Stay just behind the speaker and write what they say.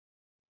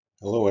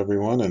Hello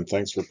everyone, and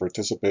thanks for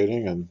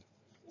participating, and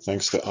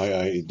thanks to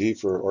IIED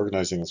for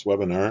organizing this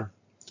webinar.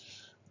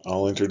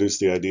 I'll introduce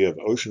the idea of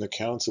ocean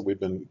accounts that we've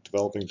been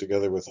developing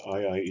together with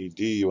IIED,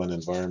 UN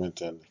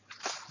Environment, and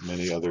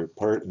many other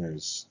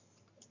partners.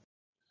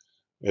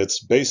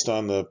 It's based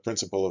on the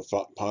principle of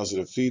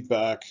positive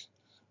feedback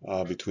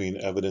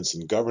between evidence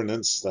and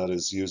governance, that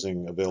is,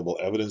 using available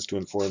evidence to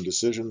inform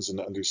decisions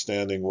and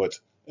understanding what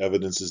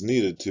evidence is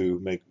needed to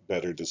make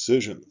better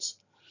decisions.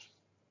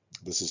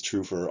 This is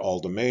true for all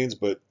domains,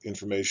 but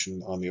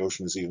information on the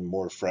ocean is even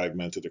more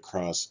fragmented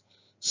across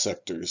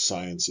sectors,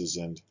 sciences,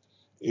 and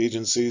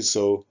agencies,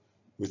 so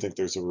we think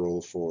there's a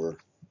role for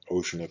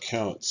ocean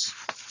accounts.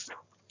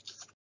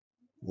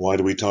 Why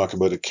do we talk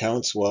about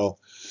accounts? Well,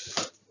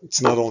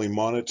 it's not only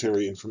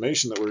monetary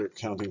information that we're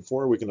accounting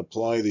for. We can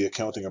apply the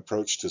accounting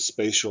approach to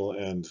spatial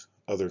and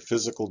other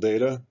physical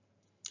data.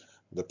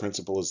 The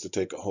principle is to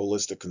take a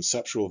holistic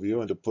conceptual view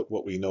and to put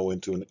what we know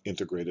into an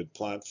integrated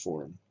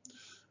platform.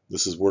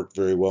 This has worked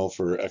very well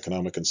for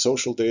economic and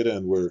social data,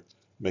 and we're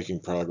making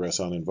progress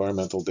on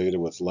environmental data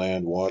with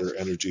land, water,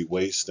 energy,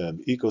 waste,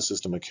 and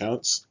ecosystem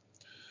accounts.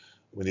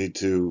 We need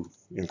to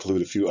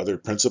include a few other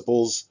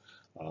principles,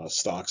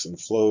 stocks and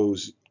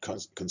flows,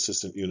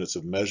 consistent units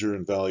of measure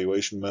and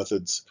valuation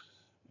methods,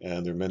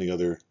 and there are many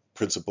other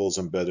principles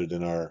embedded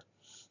in our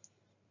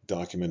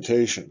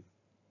documentation.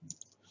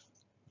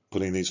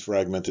 Putting these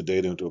fragmented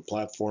data into a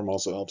platform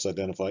also helps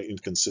identify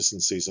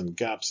inconsistencies and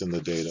gaps in the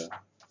data.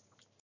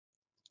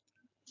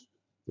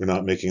 We're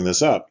not making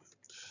this up.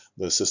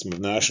 The system of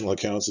national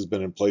accounts has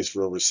been in place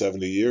for over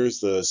 70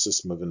 years. The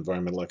system of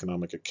environmental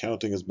economic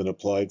accounting has been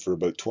applied for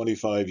about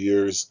 25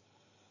 years.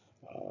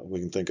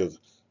 We can think of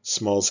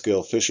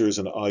small-scale fisheries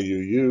and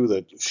IUU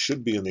that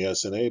should be in the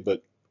SNA,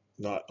 but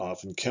not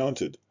often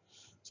counted.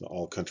 So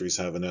all countries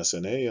have an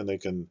SNA, and they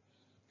can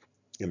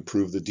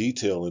improve the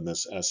detail in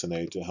this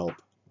SNA to help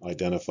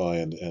identify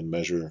and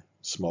measure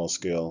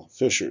small-scale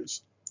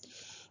fishers.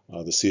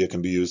 The SIA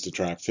can be used to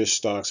track fish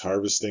stocks,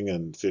 harvesting,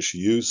 and fish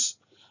use.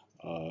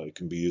 It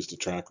can be used to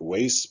track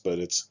waste, but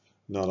it's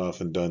not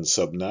often done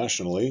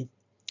subnationally.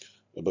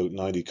 About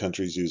 90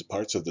 countries use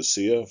parts of the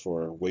SIA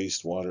for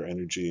waste, water,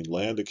 energy, and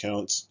land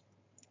accounts.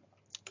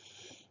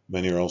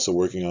 Many are also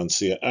working on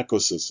SIA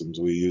ecosystems.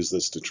 We use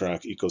this to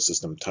track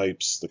ecosystem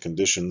types, the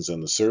conditions,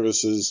 and the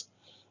services,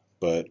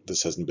 but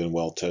this hasn't been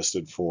well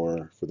tested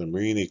for the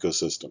marine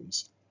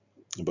ecosystems.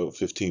 About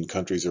 15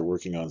 countries are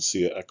working on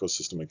SIA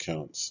ecosystem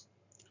accounts.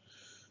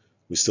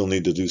 We still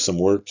need to do some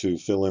work to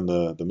fill in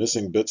the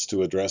missing bits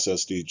to address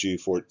SDG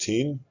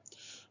 14.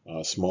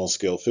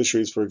 Small-scale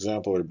fisheries, for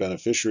example, are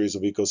beneficiaries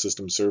of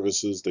ecosystem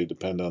services. They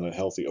depend on a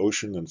healthy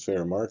ocean and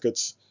fair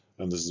markets,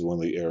 and this is one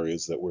of the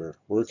areas that we're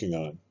working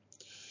on.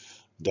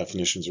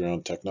 Definitions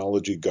around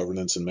technology,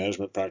 governance, and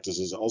management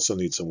practices also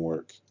need some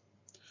work.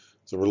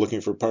 So we're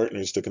looking for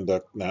partners to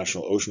conduct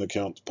national ocean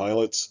account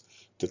pilots,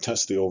 to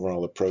test the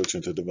overall approach,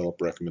 and to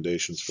develop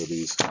recommendations for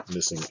these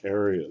missing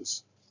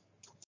areas.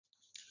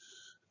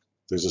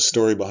 There's a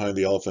story behind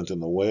the elephant and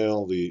the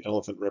whale. The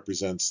elephant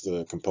represents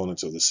the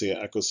components of the SIA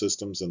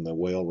ecosystems, and the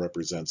whale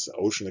represents the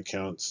ocean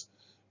accounts.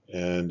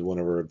 And one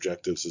of our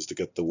objectives is to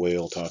get the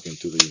whale talking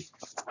to the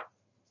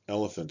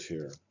elephant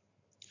here.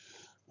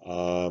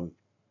 The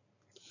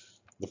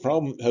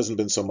problem hasn't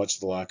been so much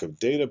the lack of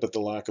data, but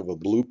the lack of a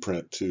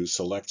blueprint to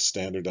select,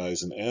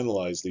 standardize, and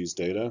analyze these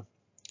data.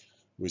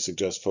 We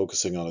suggest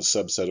focusing on a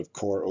subset of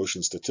core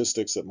ocean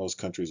statistics that most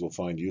countries will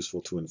find useful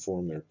to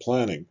inform their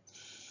planning.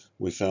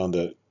 We found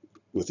that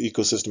with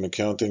ecosystem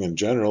accounting in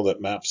general,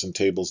 that maps and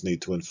tables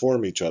need to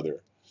inform each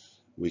other.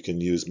 We can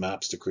use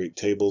maps to create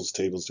tables,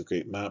 tables to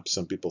create maps.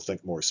 Some people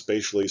think more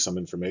spatially. Some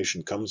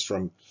information comes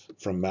from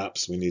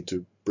maps. We need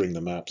to bring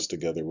the maps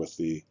together with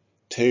the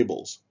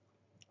tables.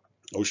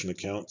 Ocean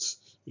accounts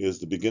is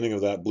the beginning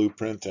of that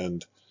blueprint,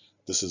 and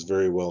this is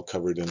very well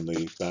covered in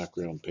the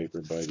background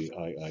paper by the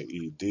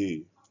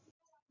IIED.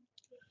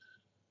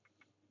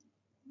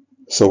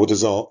 So what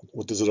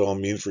does it all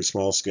mean for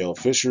small-scale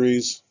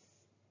fisheries?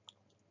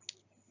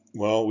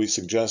 Well, we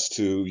suggest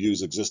to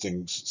use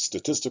existing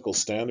statistical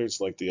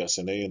standards like the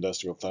SNA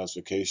industrial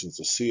classifications,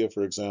 the SIA,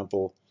 for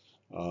example,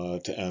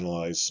 to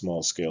analyze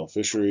small-scale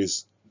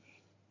fisheries.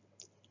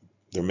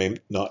 There may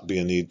not be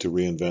a need to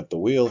reinvent the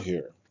wheel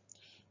here.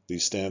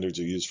 These standards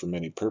are used for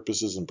many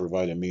purposes and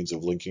provide a means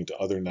of linking to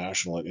other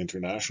national and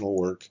international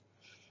work.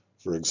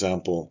 For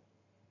example,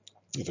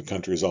 if a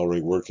country is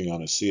already working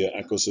on a SIA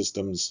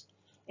ecosystems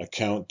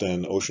account,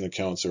 then ocean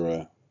accounts are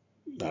a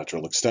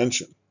natural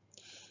extension.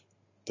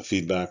 The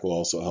feedback will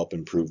also help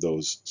improve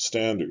those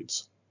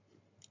standards.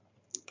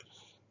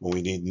 When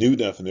we need new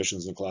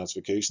definitions and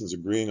classifications,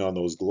 agreeing on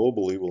those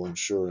globally will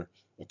ensure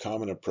a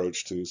common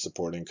approach to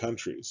supporting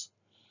countries.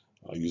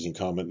 Using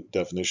common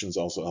definitions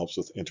also helps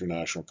with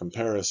international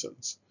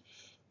comparisons.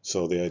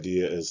 So the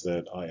idea is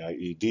that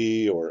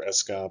IIED or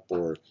ESCAP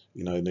or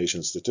United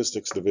Nations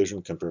Statistics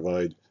Division can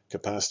provide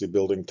capacity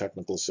building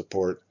technical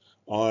support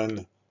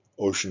on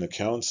ocean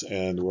accounts,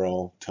 and we're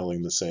all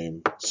telling the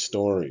same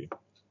story.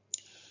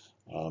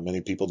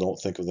 Many people don't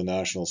think of the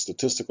National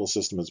Statistical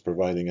System as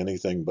providing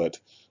anything but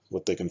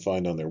what they can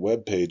find on their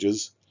web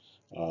pages.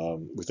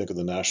 We think of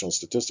the National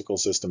Statistical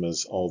System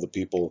as all the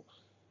people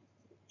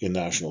in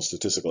national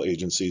statistical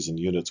agencies and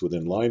units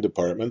within line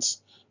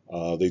departments.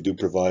 They do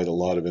provide a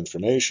lot of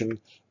information,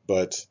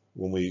 but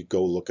when we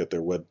go look at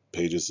their web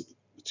pages,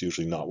 it's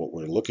usually not what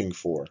we're looking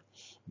for.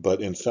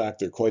 But in fact,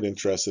 they're quite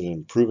interested in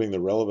improving the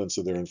relevance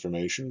of their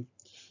information.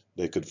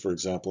 They could, for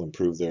example,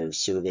 improve their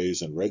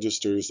surveys and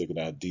registers. They could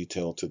add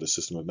detail to the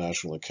system of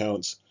national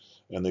accounts,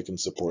 and they can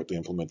support the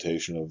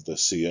implementation of the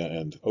SIA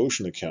and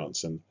ocean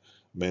accounts, and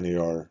many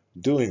are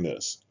doing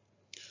this.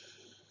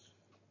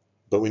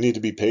 But we need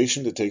to be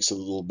patient. It takes a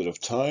little bit of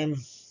time.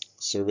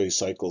 Survey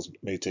cycles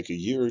may take a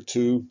year or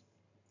two.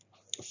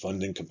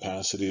 Funding,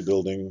 capacity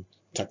building,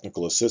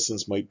 technical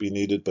assistance might be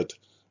needed, but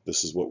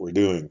this is what we're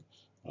doing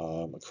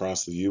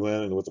across the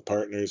UN and with the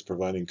partners,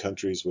 providing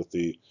countries with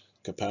the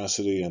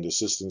capacity and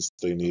assistance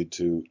they need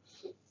to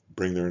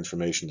bring their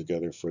information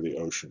together for the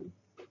ocean.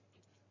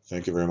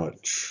 Thank you very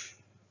much.